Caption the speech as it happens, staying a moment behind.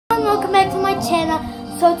welcome back to my channel.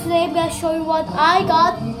 So today I'm gonna show you what I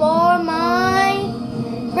got for my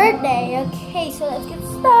birthday. Okay, so let's get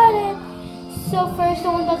started. So first, the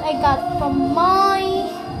one that I got from my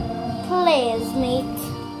classmate,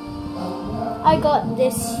 I got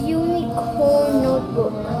this unicorn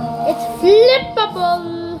notebook. It's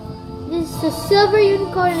flippable. This is a silver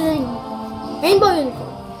unicorn and a rainbow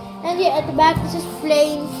unicorn. And yeah, at the back this is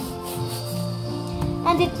plain.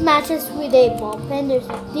 And it matches with a ball pen. There's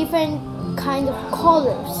different kind of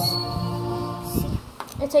colors. See,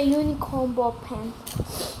 it's a unicorn ball pen.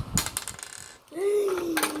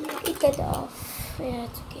 Take it off. Yeah,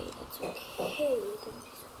 it's okay. It's okay.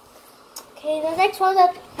 Okay, the next one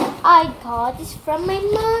that I got is from my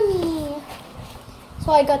mommy.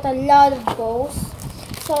 So I got a lot of bows.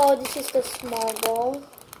 So this is the small bow.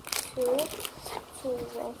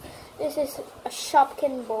 This is a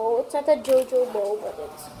Shopkin bow. It's not a JoJo bow, but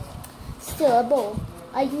it's still a bow.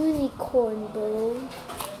 A unicorn bow.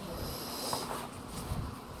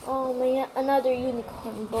 Oh my, another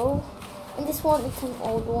unicorn bow. And this one is an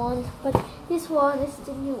old one, but this one is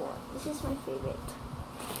the new one. This is my favorite.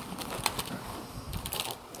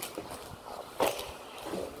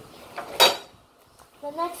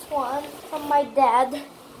 The next one from my dad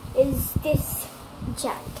is this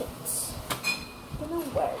jacket. Gonna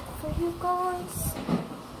work for you guys.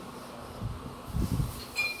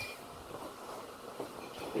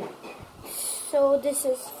 So this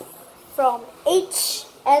is from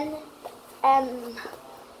H&M.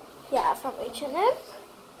 Yeah, from H&M.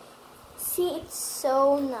 See, it's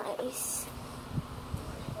so nice.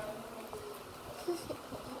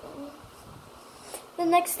 The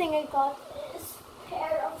next thing I got is a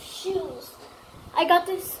pair of shoes. I got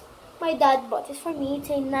this. My dad bought this for me. It's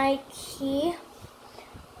a Nike.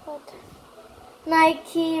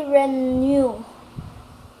 Nike Renew.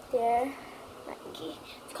 There, Nike.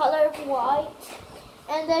 It's color white.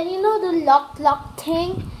 And then you know the lock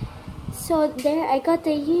thing. So there, I got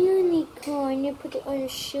the unicorn. You put it on your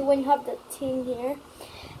shoe when you have the thing here.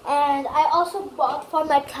 And I also bought for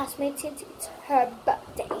my classmate since it's her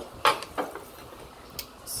birthday.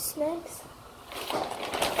 Snacks.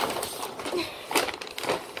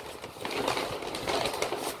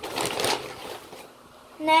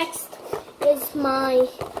 Next is my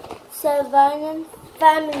Sylvanian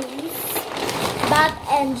family's bath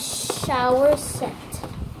and shower set.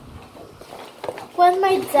 When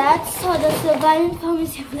my dad saw the Sylvanian family,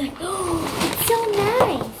 he was like, "Oh, it's so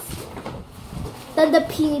nice." Then the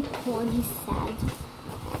Peony Pond, he said.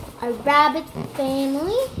 A rabbit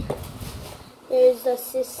family. There's a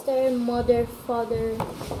sister, mother, father,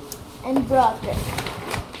 and brother.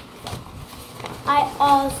 I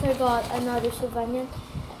also got another Sylvanian.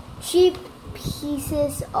 Cheap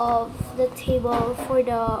pieces of the table for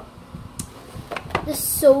the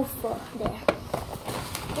sofa there.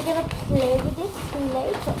 We're gonna play with it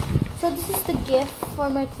later. So this is the gift for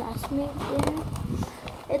my classmate there.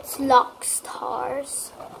 It's Lock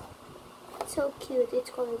Stars. So cute.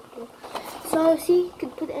 It's color blue. So see, you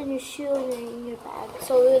could put it in your shoe and in your bag,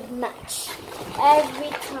 so it would match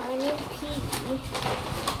every time you pee.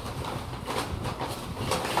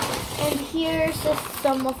 And here's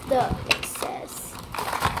some of the excess,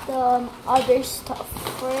 the other stuff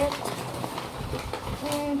for it.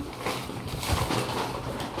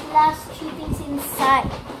 Last two things inside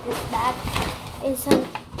this bag is an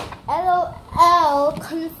LOL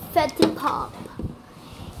confetti pop.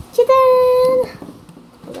 Ta-da!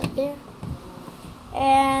 Put that there.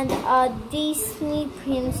 And a Disney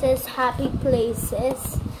Princess Happy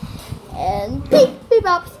Places and beep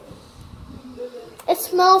pops. It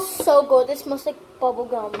smells so good. It smells like bubble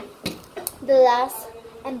gum. The last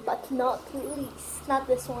but not least, not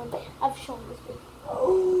this one. I've shown this before.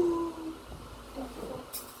 Oh.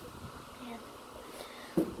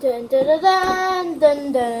 Dun dun dun dun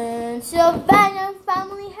dun dun. Sylvanian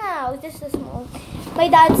family house. This is small. My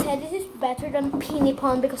dad said this is better than Peony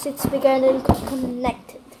Pond because it's bigger and then it's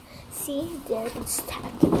connected. See, there you can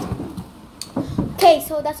stack it. Okay,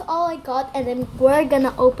 so that's all I got, and then we're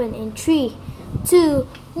gonna open in 3, 2,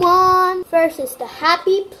 1. First is the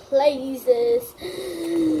Happy Places.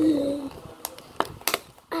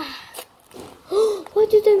 Why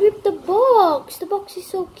did I rip the box? The box is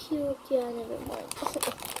so cute. Yeah, never mind.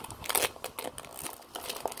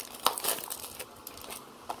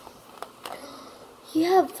 You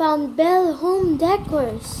have found Belle Home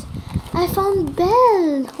Decors. I found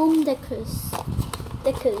Belle Home Decors.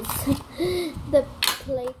 The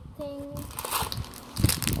plate thing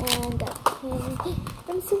and that thing.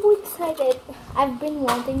 I'm so excited. I've been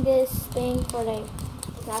wanting this thing for like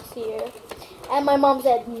last year. And my mom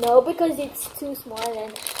said no because it's too small,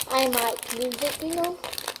 and I might lose it, you know.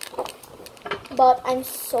 But I'm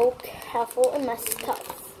so careful in my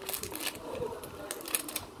stuff.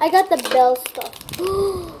 I got the bell stuff.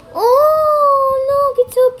 Oh, look,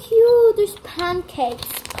 it's so cute. There's pancakes,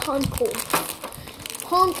 pancakes.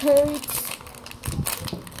 I'm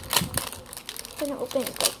gonna open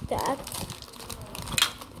it like that.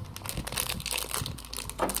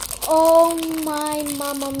 Oh my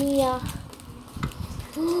mamma mia.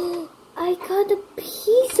 I got a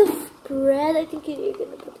piece of bread. I think you're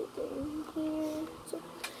gonna put it in here.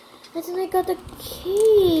 And then I got a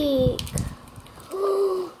cake.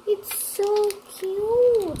 It's so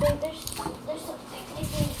cute. There's something.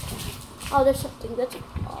 Oh, there's something. That's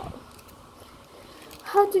all.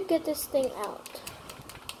 How to get this thing out?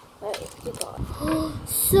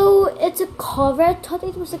 So it's a cover. I thought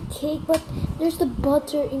it was a cake, but there's the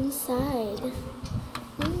butter inside.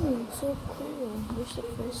 So cool. Here's the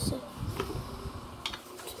first set.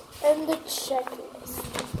 And the checklist.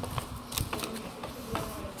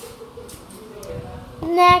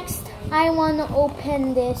 Next, I want to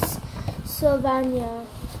open this Sylvanian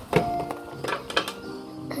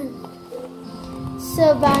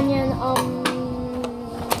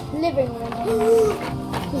living room.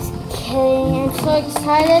 Just kidding, I'm so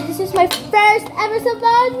excited. This is my first ever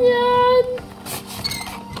Sylvanian.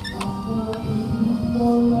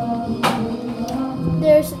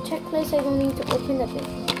 There's a checklist. I don't need to open that bit.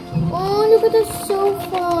 Oh, look at this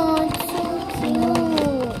sofa. It's so cute.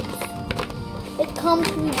 It comes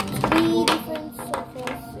with 3 different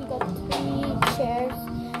sofas. We got 3 chairs.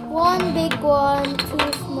 1 big one,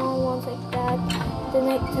 2 small ones like that. Then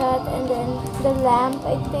like that, and then the lamp,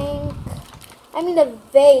 I think. I mean the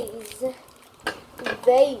vase.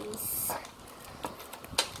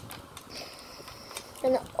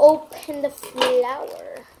 And open the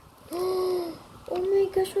flower. Oh my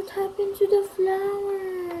gosh, what happened to the flower?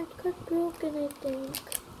 It got broken, I think.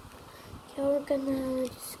 Yeah, we're gonna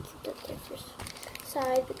just keep that there for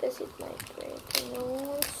side because it might break. You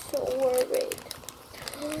know, I'm so worried.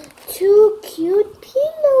 2 cute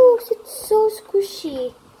pillows. It's so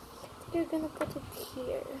squishy. You're gonna put it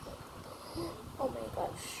here. Oh my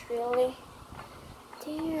gosh, really?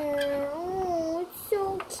 There. Oh, it's so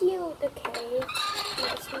cute. Okay,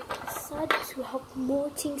 let's move aside because we have more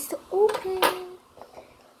things to open.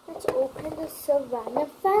 Let's open the Sylvanian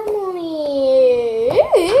family.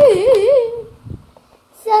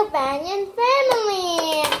 Sylvanian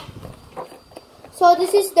family. So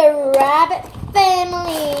this is the rabbit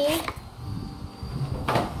family.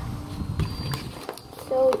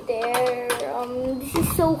 So they're this is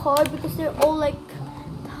so hard because they're all like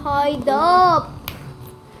tied up.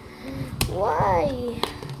 Why?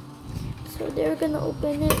 So they're gonna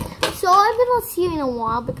open it. So I'm gonna see you in a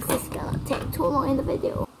while because it's gonna take too long in the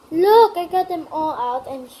video. Look, I got them all out,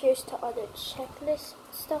 and here's the other checklist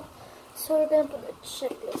stuff. So we're gonna put a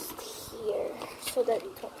checklist here so that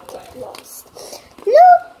it won't get lost.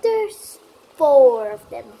 Look, there's 4 of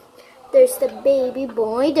them. There's the baby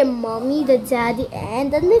boy, the mommy, the daddy,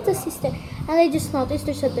 and the little sister. And I just noticed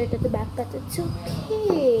there's a dirt at the back, but it's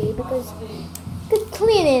okay because you could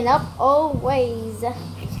clean it up always.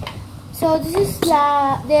 So this is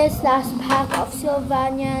this last pack of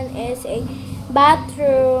Sylvanian is a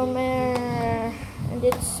bathroom, and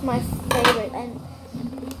it's my favorite. And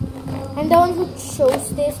I'm the one who chose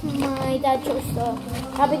this. My dad chose the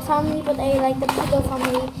rabbit family, but I like the poodle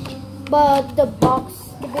family. But the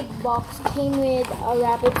big box came with a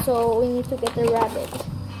rabbit, so we need to get the rabbit.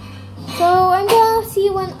 So I'm gonna see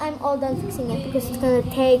when I'm all done fixing it because it's gonna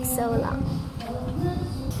take so long.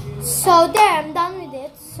 So there, I'm done with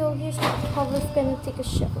it. So here's my cover. I'm gonna take a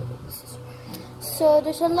shower with this. So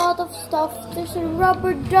there's a lot of stuff. There's a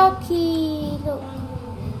rubber ducky. Look.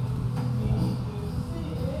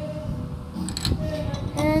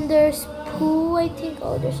 And there's poo, I think.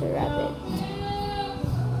 Oh, there's a rabbit.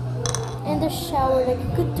 And the shower, like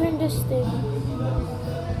you could turn this thing.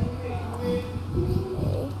 Okay.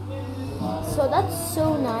 So that's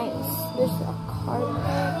so nice. There's a carpet.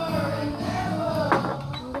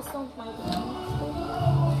 And this don't mind it.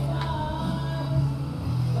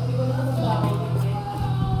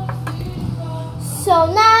 So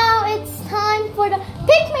now it's time for the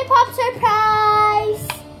Pick Me Pop surprise.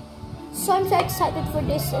 So I'm so excited for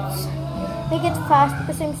this. Let's make it fast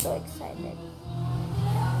because I'm so excited.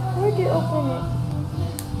 Where do you open it?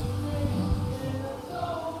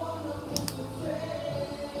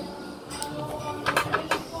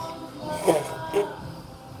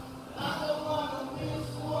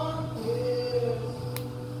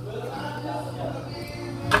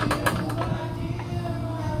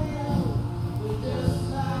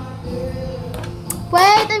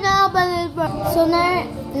 Wait, I'm So now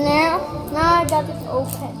I got it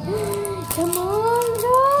open. Come on,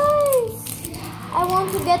 guys! I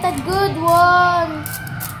want to get a good one.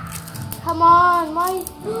 Come on, why?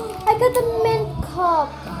 I got a mint cup.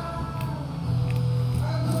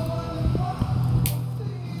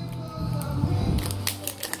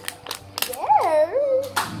 There.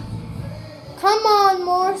 Come on,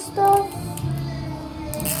 more stuff.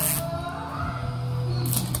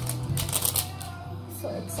 So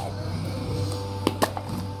excited.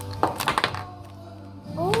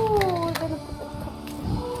 Oh, we're gonna put the cup.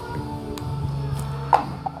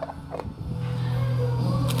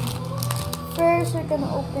 First, we're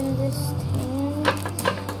gonna open this thing.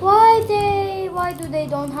 Why do they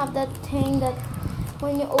don't have that thing that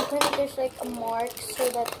when you open it, there's like a mark so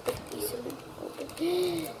that it easily open.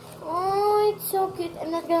 Oh, it's so cute.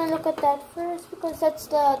 I'm not gonna look at that first because that's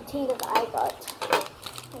the thing that I got.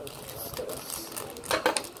 What's this?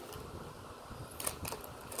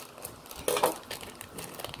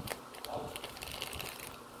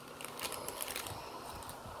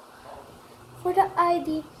 For the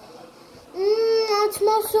ID. It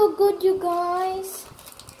smells so good, you guys.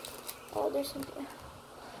 Oh, there's something.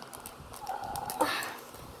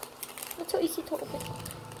 It's so easy to open.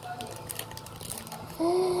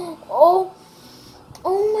 Oh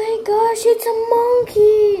my gosh, it's a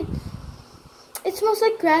monkey. It smells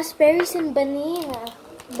like raspberries and banana.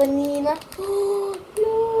 Oh,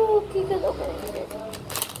 look, you can open it.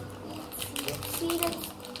 See that?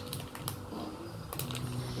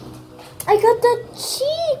 I got the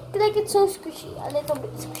cheek. Like it's so squishy. A little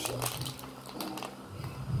bit squishy.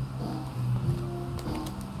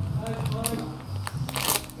 Last one.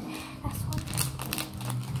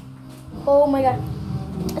 Oh my god.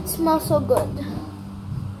 It smells so good.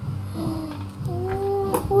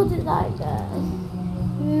 Oh, who did I get?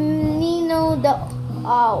 Nino the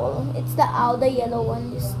owl. It's the owl, the yellow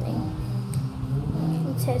one, this thing.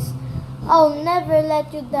 It says, "I'll never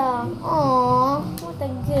let you down." Aww, what a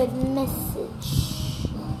good message.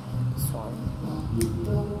 This one.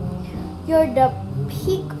 "You're the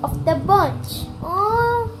peak of the bunch."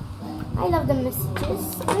 Aww, I love the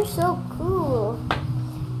messages. They're so cool.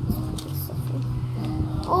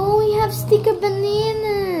 Oh, we have sticker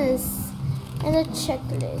bananas and a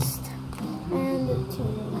checklist and the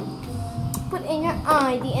thing. Put in your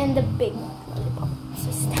ID and the big lollipop. It's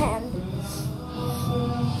a stand.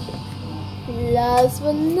 Last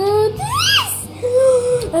but not least,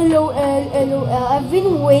 LOL. I've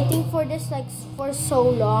been waiting for this like for so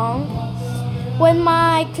long. When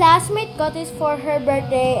my classmate got this for her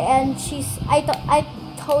birthday, and I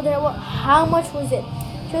told her how much was it.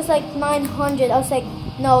 She was like 900. I was like,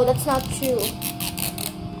 no, that's not true.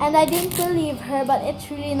 And I didn't believe her, but it's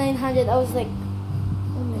really 900. I was like,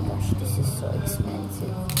 oh my gosh, this is so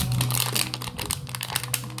expensive.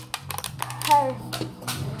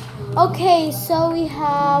 Okay, so we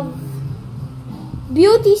have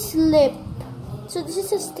beauty slip. So this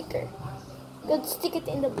is a sticker. You could stick it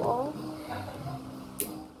in the ball.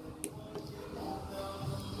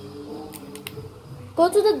 Go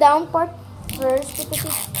to the down part first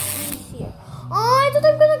because it's easier. Oh, I thought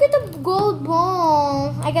I'm gonna get a gold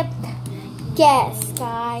ball. I got. Guess,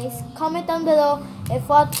 guys. Comment down below if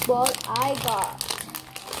what ball I got.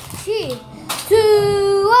 3,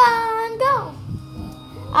 2, 1, go.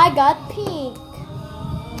 I got pink.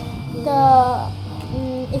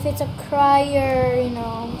 If it's a crier, you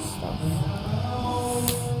know, stuff.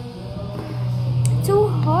 It's so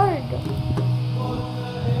hard.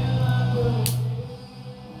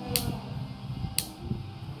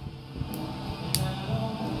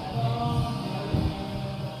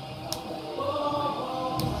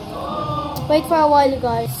 Wait for a while,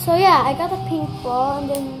 guys. So yeah, I got a pink ball, and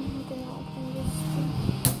then I'm gonna open this thing.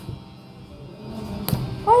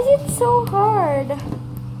 Why is it so hard?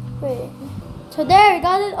 Wait. So there, we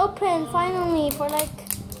got it open finally for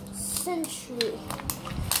like century.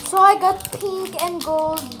 So I got pink and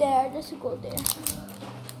gold there. There's a gold there.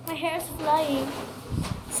 My hair is flying.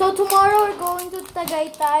 So tomorrow we're going to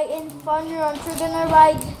Tagaytay in Fun Run. We're gonna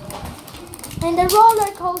ride in the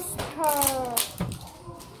roller coaster.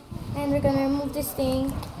 And we're gonna remove this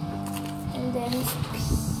thing. And then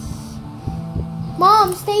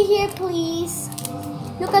Mom, stay here please.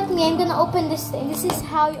 Look at me, I'm gonna open this thing. This is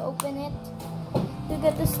how you open it. You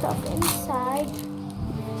get the stuff inside.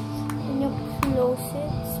 And you close it.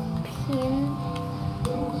 Pin.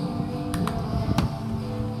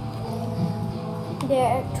 There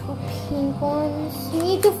are 2 pink ones. You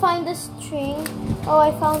need to find the string. Oh,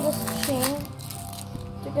 I found the string.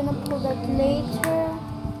 You're gonna pull that later.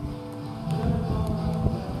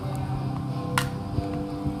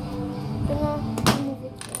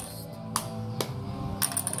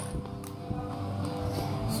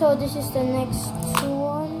 So this is the next two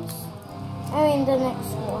ones. I mean the next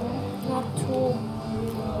one, not two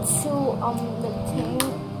the thing.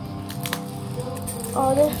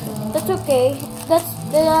 Oh, that's okay. That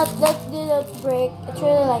didn't break. It's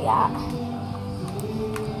really like that.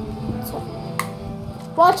 So,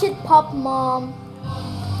 watch it pop, Mom.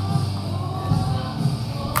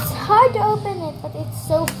 It's hard to open it, but it's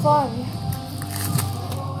so fun.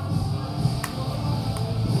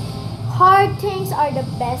 Hard things are the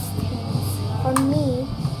best things for me,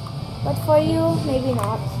 but for you, maybe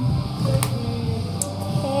not.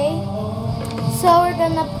 Okay, so we're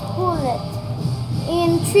gonna pull it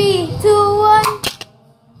in 3, 2, 1.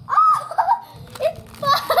 Oh, it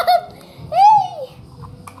popped! Hey!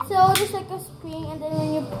 So there's like a spring, and then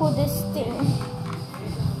when you pull this thing,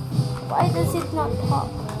 why does it not pop?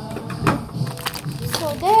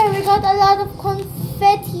 So there, we got a lot of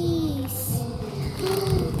confettis.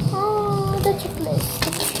 Oh, the checklist.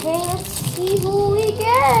 Okay, let's see who we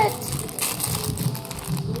get.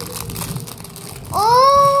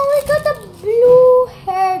 Oh, we got a blue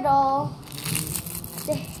hair doll.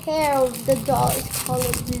 The hair of the doll is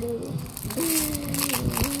colored blue.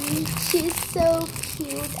 She's so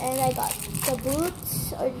cute. And I got the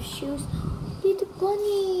boots or the shoes. Little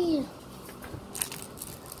bunny.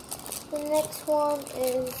 The next one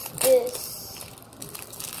is this.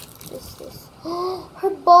 This. Oh,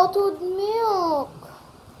 her bottled milk.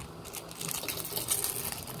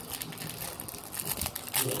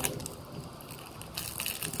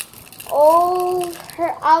 Oh,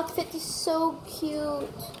 her outfit is so cute.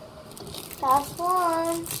 Last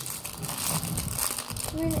one.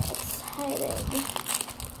 Really excited.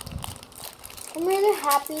 I'm really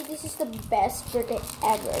happy. This is the best birthday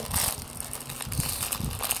ever.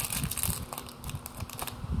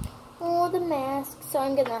 Oh, the mask. So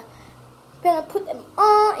I'm gonna put them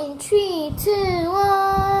on in 3, 2,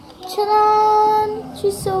 1. Ta-da!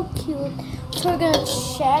 She's so cute. So we're gonna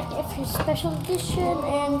check if she's special edition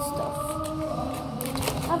and stuff.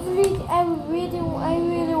 I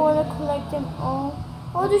really want to collect them all.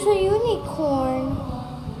 Oh, there's a unicorn.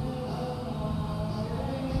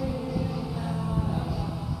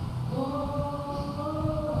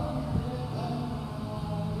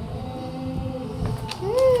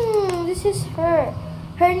 This is her.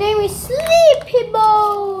 Her name is Sleepy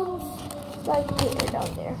Bones. Right here,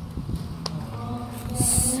 down there.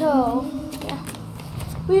 So, yeah.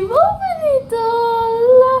 We've opened it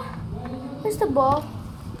all. Where's the ball?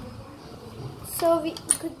 So we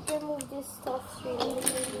could remove this stuff really.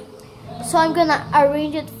 So I'm gonna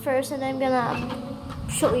arrange it first and I'm gonna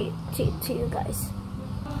show it to you guys.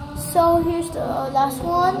 So here's the last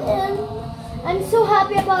one and I'm so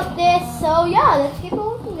happy about this. So yeah, let's keep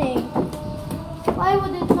opening. Why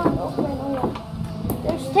would it not open? Oh yeah.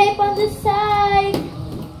 There's tape on this side.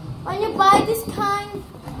 When you buy this kind,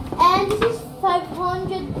 and this is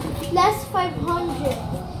 500 less 500.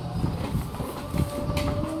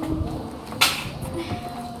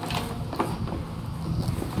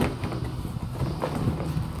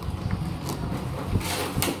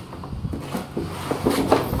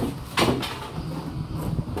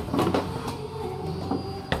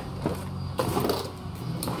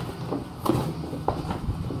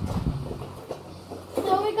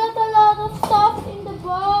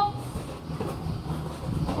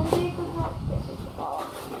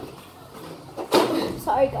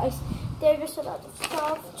 Sorry guys, there's a lot of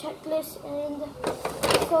stuff, checklist, and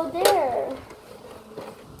so there.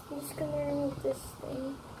 I'm just gonna remove this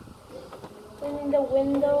thing. And in the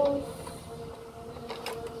windows.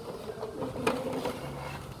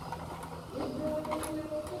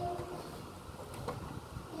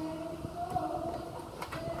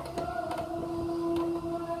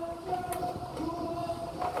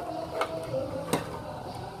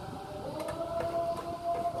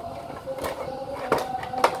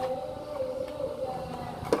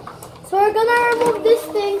 So we're gonna remove this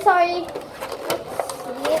thing, sorry.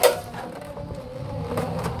 Let's see it.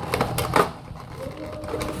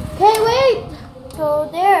 Okay, wait! So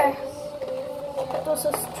there. That was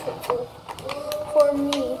a struggle for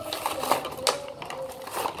me.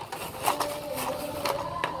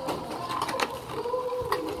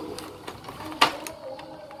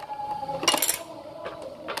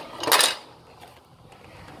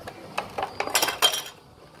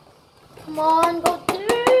 Come on, go through.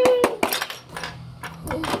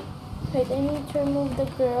 Wait, I need to remove the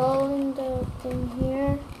girl in the thing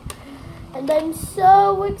here. And I'm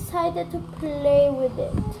so excited to play with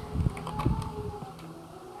it.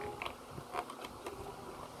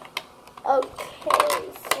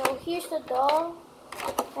 Okay, so here's the doll.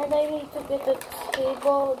 And I need to get the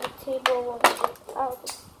table. The table won't get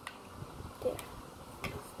out.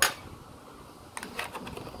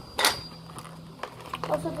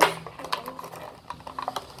 Also this.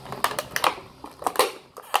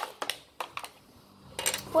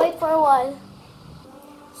 Wait for a while.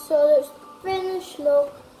 So there's finished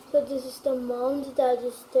look. So this is the mom, the dad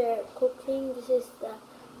is there cooking. This is the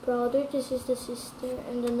brother, this is the sister,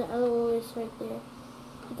 and then the LOL is right there.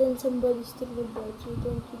 And then somebody stick the bed, so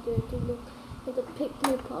don't you dare to look at the pick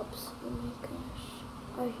me pops. Oh my gosh.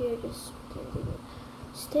 I hear this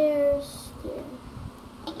stairs there.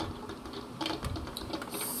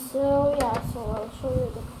 So yeah, so I'll show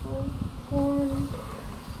you the phone.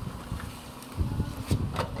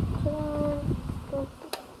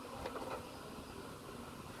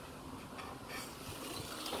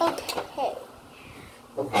 Okay.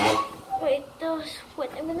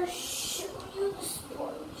 Wait, I'm gonna show you the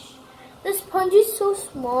sponge. The sponge is so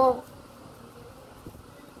small.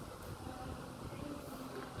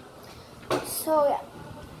 So yeah.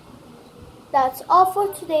 That's all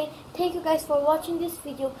for today. Thank you guys for watching this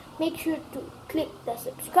video. Make sure to click the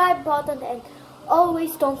subscribe button and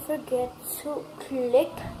always don't forget to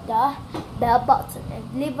click the bell button and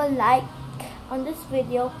leave a like on this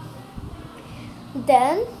video.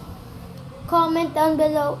 Then comment down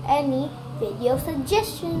below any video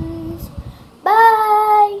suggestions.